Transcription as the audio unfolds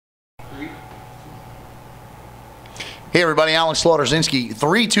Hey everybody, Alan Zlotorzynski,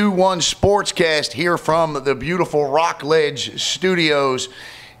 321 Sportscast here from the beautiful Rockledge studios.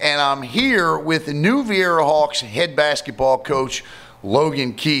 And I'm here with the new Viera Hawks head basketball coach,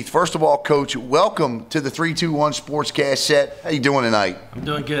 Logan Keith. First of all, Coach, welcome to the 321 Sportscast set. How you doing tonight? I'm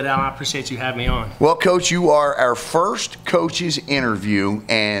doing good, Alan. I appreciate you having me on. Well, Coach, you are our first coach's interview,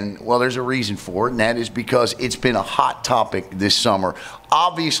 and, well, there's a reason for it, and that is because it's been a hot topic this summer.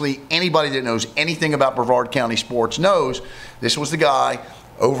 Obviously, anybody that knows anything about Brevard County sports knows this was the guy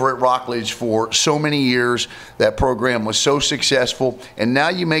over at Rockledge for so many years. That program was so successful, and now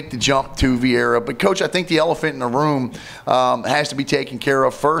you make the jump to Viera. But, Coach, I think the elephant in the room has to be taken care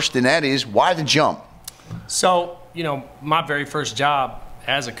of first, and that is, why the jump? So, you know, my very first job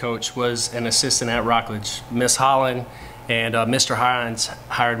as a coach was an assistant at Rockledge. Miss Holland and Mr. Hines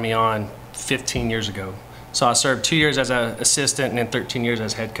hired me on 15 years ago. So I served 2 years as an assistant and then 13 years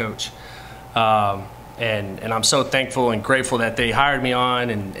as head coach. And I'm so thankful and grateful that they hired me on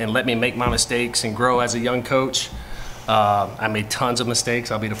and let me make my mistakes and grow as a young coach. I made tons of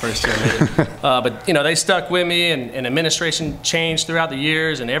mistakes, I'll be the first to admit it. But, you know, they stuck with me, and administration changed throughout the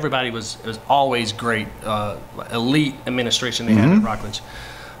years, and everybody was always great. Elite administration they had at Rockledge.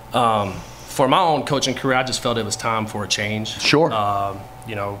 For my own coaching career, I just felt it was time for a change. Sure.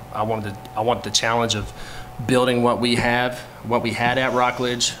 You know, I wanted the challenge of building what we had at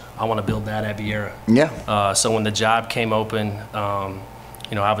Rockledge. I want to build that at Viera. Yeah. So when the job came open,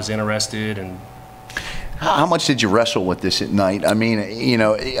 you know, I was interested. And how much did you wrestle with this at night? I mean, you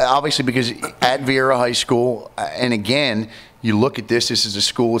know, obviously because at Viera High School, and again, you look at this is a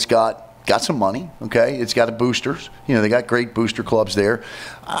school that's got some money, okay? It's got a boosters. You know, they got great booster clubs there.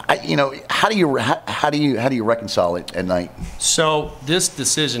 You know, how do you reconcile it at night? So this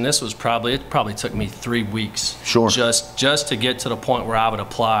decision, it probably took me 3 weeks. Sure. Just to get to the point where I would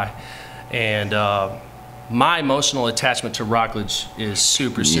apply, and my emotional attachment to Rockledge is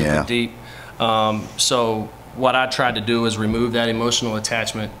super deep. So what I tried to do is remove that emotional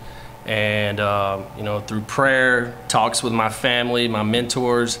attachment, and you know, through prayer, talks with my family, my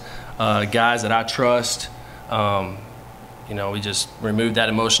mentors, guys that I trust, you know, we just removed that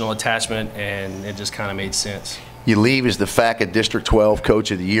emotional attachment, and it just kind of made sense. You leave as the FACA District 12 Coach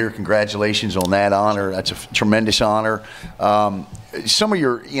of the Year. Congratulations on that honor. That's a tremendous honor. Some of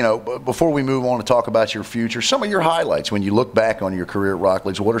your, you know, before we move on to talk about your future, some of your highlights when you look back on your career at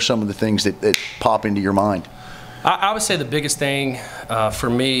Rockledge, what are some of the things that pop into your mind? I would say the biggest thing for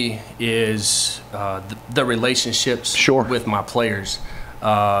me is the relationships with my players.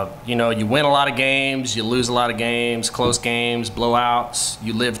 You know, you win a lot of games, you lose a lot of games, close games, blowouts.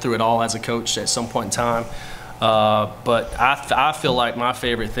 You live through it all as a coach at some point in time. But I feel like my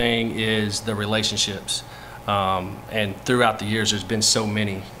favorite thing is the relationships. And throughout the years, there's been so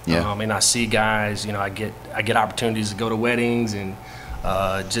many. Yeah. And I see guys, you know, I get opportunities to go to weddings and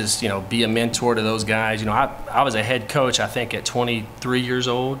just, you know, be a mentor to those guys. You know, I was a head coach, I think, at 23 years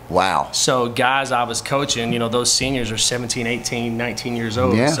old. Wow. So guys I was coaching, you know, those seniors are 17, 18, 19 years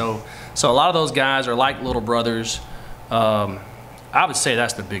old. Yeah. So a lot of those guys are like little brothers. I would say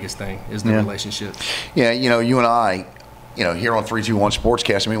that's the biggest thing, is the relationship. Yeah, you know, you and I, you know, here on 321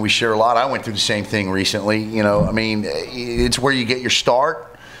 Sportscast, I mean, we share a lot. I went through the same thing recently. You know, I mean, it's where you get your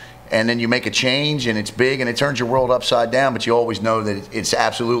start, and then you make a change, and it's big, and it turns your world upside down, but you always know that it's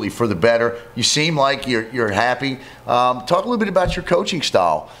absolutely for the better. You seem like you're happy. Talk a little bit about your coaching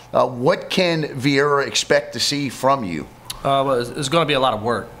style. What can Viera expect to see from you? Well, it's going to be a lot of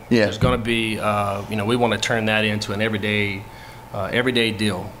work. Yeah. There's going to be, you know, we want to turn that into an everyday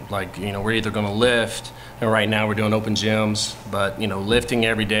deal. Like, you know, we're either going to lift, and right now we're doing open gyms, but, you know, lifting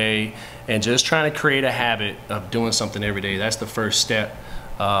every day and just trying to create a habit of doing something every day. That's the first step.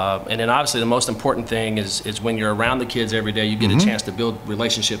 And then obviously the most important thing is when you're around the kids every day, you get a chance to build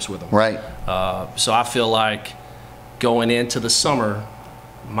relationships with them. Right. So I feel like going into the summer,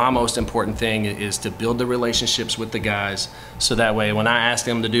 my most important thing is to build the relationships with the guys, so that way when I ask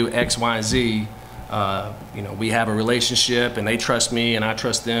them to do X, Y, and Z, you know, we have a relationship, and they trust me, and I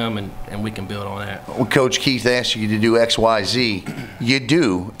trust them, and we can build on that. When Coach Keith asks you to do X, Y, Z, you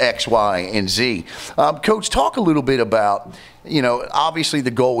do X, Y, and Z. Coach, talk a little bit about, you know, obviously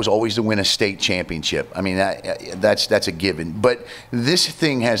the goal was always to win a state championship. I mean, that's a given. But this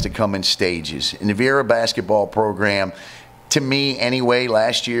thing has to come in stages. In the Viera basketball program, to me anyway,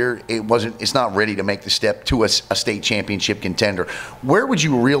 last year, it's not ready to make the step to a state championship contender. Where would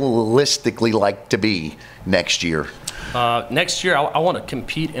you realistically like to be next year? Next year, I want to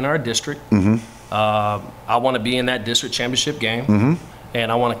compete in our district. I want to be in that district championship game. And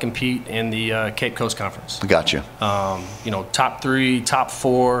I want to compete in the Cape Coast Conference. Gotcha. You know, top 3, top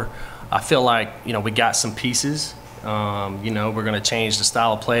 4. I feel like, you know, we got some pieces. You know, we're going to change the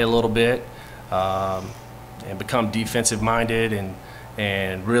style of play a little bit and become defensive minded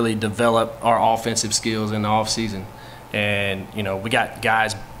and really develop our offensive skills in the off season. And, you know, we got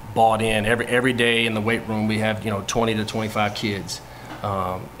guys bought in every day in the weight room. We have, you know, 20 to 25 kids.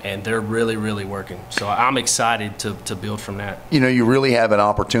 And they're really, really working. So I'm excited to build from that. You know, you really have an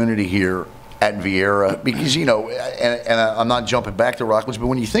opportunity here at Viera because, you know, and I'm not jumping back to Rockledge, but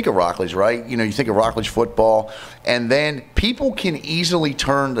when you think of Rockledge, right, you know, you think of Rockledge football, and then people can easily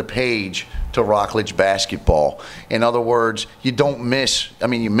turn the page to Rockledge basketball. In other words, you don't miss, I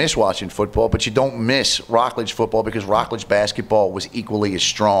mean, you miss watching football, but you don't miss Rockledge football because Rockledge basketball was equally as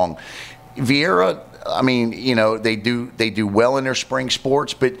strong. Viera, I mean, you know, they do well in their spring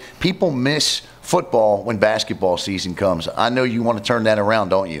sports, but people miss football when basketball season comes. I know you want to turn that around,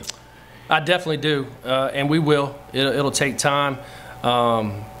 don't you? I definitely do, and we will. It'll take time.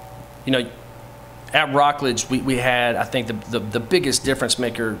 You know, at Rockledge, we had, I think, the biggest difference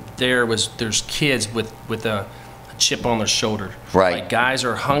maker there was there's kids with a chip on their shoulder. Right. Like, guys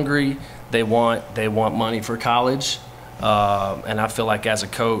are hungry. They want money for college. And I feel like as a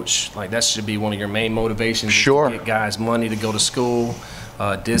coach, like that should be one of your main motivations. Sure. To get guys money to go to school,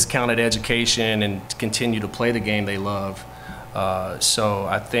 discounted education, and to continue to play the game they love. So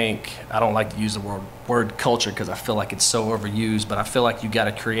I think, I don't like to use the word culture because I feel like it's so overused, but I feel like you got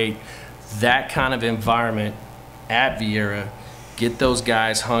to create that kind of environment at Viera, get those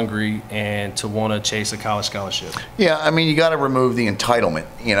guys hungry and to want to chase a college scholarship. Yeah, I mean, you got to remove the entitlement,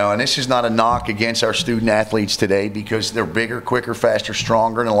 you know, and this is not a knock against our student athletes today because they're bigger, quicker, faster,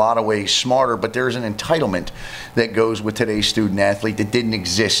 stronger, in a lot of ways smarter, but there's an entitlement that goes with today's student athlete that didn't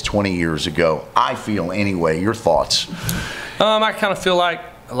exist 20 years ago. I feel anyway. Your thoughts? I kind of feel like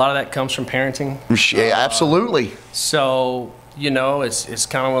a lot of that comes from parenting. Yeah, absolutely. So, you know, it's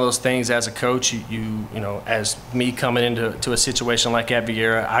kind of one of those things as a coach, you know, as me coming into a situation like at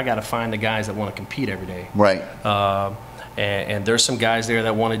Viera, I got to find the guys that want to compete every day. Right. And there's some guys there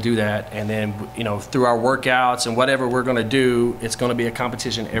that want to do that. And then, you know, through our workouts and whatever we're going to do, it's going to be a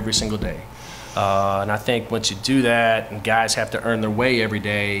competition every single day. And I think once you do that and guys have to earn their way every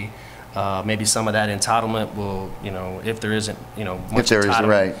day, maybe some of that entitlement will, you know, if there isn't, you know, much if there is,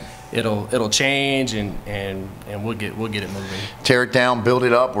 right, it'll change and we'll get it moving. Tear it down, build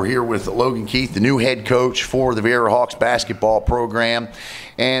it up. We're here with Logan Keith, the new head coach for the Viera Hawks basketball program.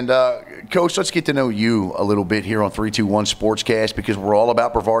 And Coach, let's get to know you a little bit here on 321 Sportscast because we're all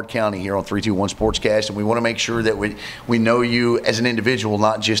about Brevard County here on 321 Sportscast, and we want to make sure that we know you as an individual,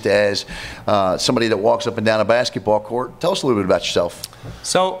 not just as somebody that walks up and down a basketball court. Tell us a little bit about yourself.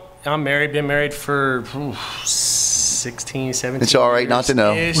 So, I'm married, been married for 16, 17 It's all right not to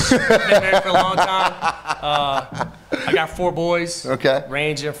know. Been married for a long time. I got 4 boys, okay,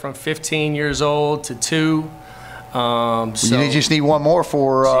 ranging from 15 years old to 2. So, you just need one more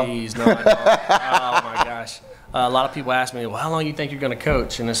for... Geez, no, I don't. Oh, my gosh. A lot of people ask me, well, how long do you think you're going to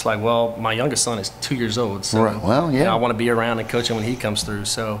coach? And it's like, well, my youngest son is 2 years old. So, right. Well, yeah. You know, I want to be around and coach him when he comes through.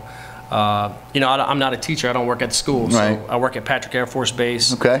 So, you know, I'm not a teacher. I don't work at the school. Right. So I work at Patrick Air Force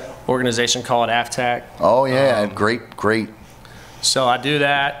Base. Okay. Organization called AFTAC. Oh, yeah. Great. So I do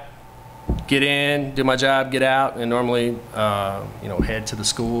that, get in, do my job, get out, and normally, you know, head to the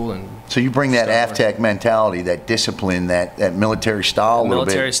school. And so you bring that AFTAC mentality, that discipline, that military style a little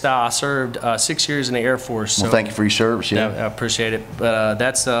bit. Military style. I served 6 years in the Air Force. Well, so thank you for your service. Yeah, I appreciate it. But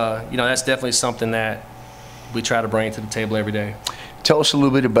that's, you know, that's definitely something that we try to bring to the table every day. Tell us a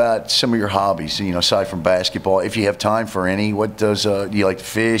little bit about some of your hobbies, you know, aside from basketball, if you have time for any. What does do you like to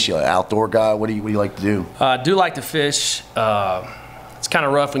fish? You like outdoor guy? What do you like to do? I do like to fish. It's kind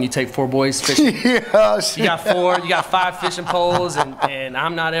of rough when you take 4 boys fishing. Yes. You got 5 fishing poles, and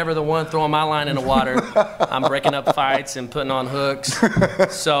I'm not ever the one throwing my line in the water. I'm breaking up fights and putting on hooks.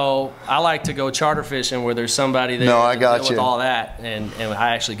 So I like to go charter fishing where there's somebody there I got deal you. with all that, and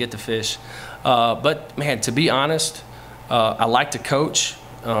I actually get to fish. But man, to be honest, I like to coach.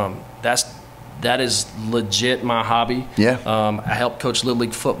 That is legit my hobby. Yeah. I help coach Little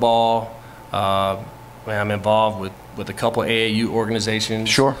League football. I'm involved with a couple of AAU organizations.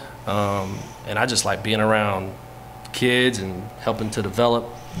 Sure. And I just like being around kids and helping to develop.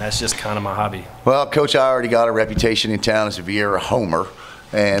 That's just kind of my hobby. Well, Coach, I already got a reputation in town as a Viera homer.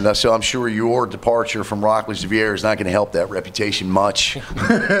 And so I'm sure your departure from Rockledge to Viera is not going to help that reputation much.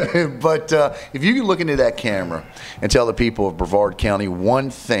 But if you could look into that camera and tell the people of Brevard County one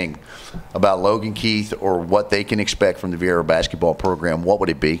thing about Logan Keith or what they can expect from the Viera basketball program, what would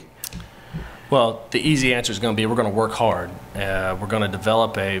it be? Well, the easy answer is going to be we're going to work hard. We're going to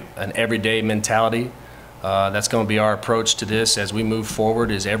develop an everyday mentality. That's going to be our approach to this as we move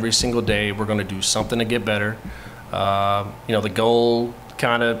forward. Is every single day we're going to do something to get better. The goal,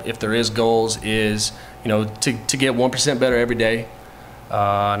 kind of, if there is goals, is to get 1% better every day.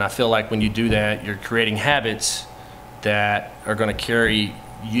 And I feel like when you do that, you're creating habits that are going to carry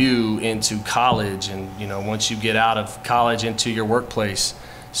you into college, and once you get out of college into your workplace.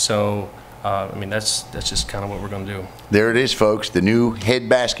 So that's just kind of what we're going to do. There it is, folks. The new head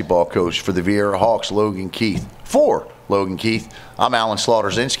basketball coach for the Viera Hawks, Logan Keith. For Logan Keith, I'm Alan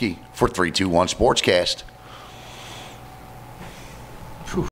Zlotorzynski for 321 Sportscast.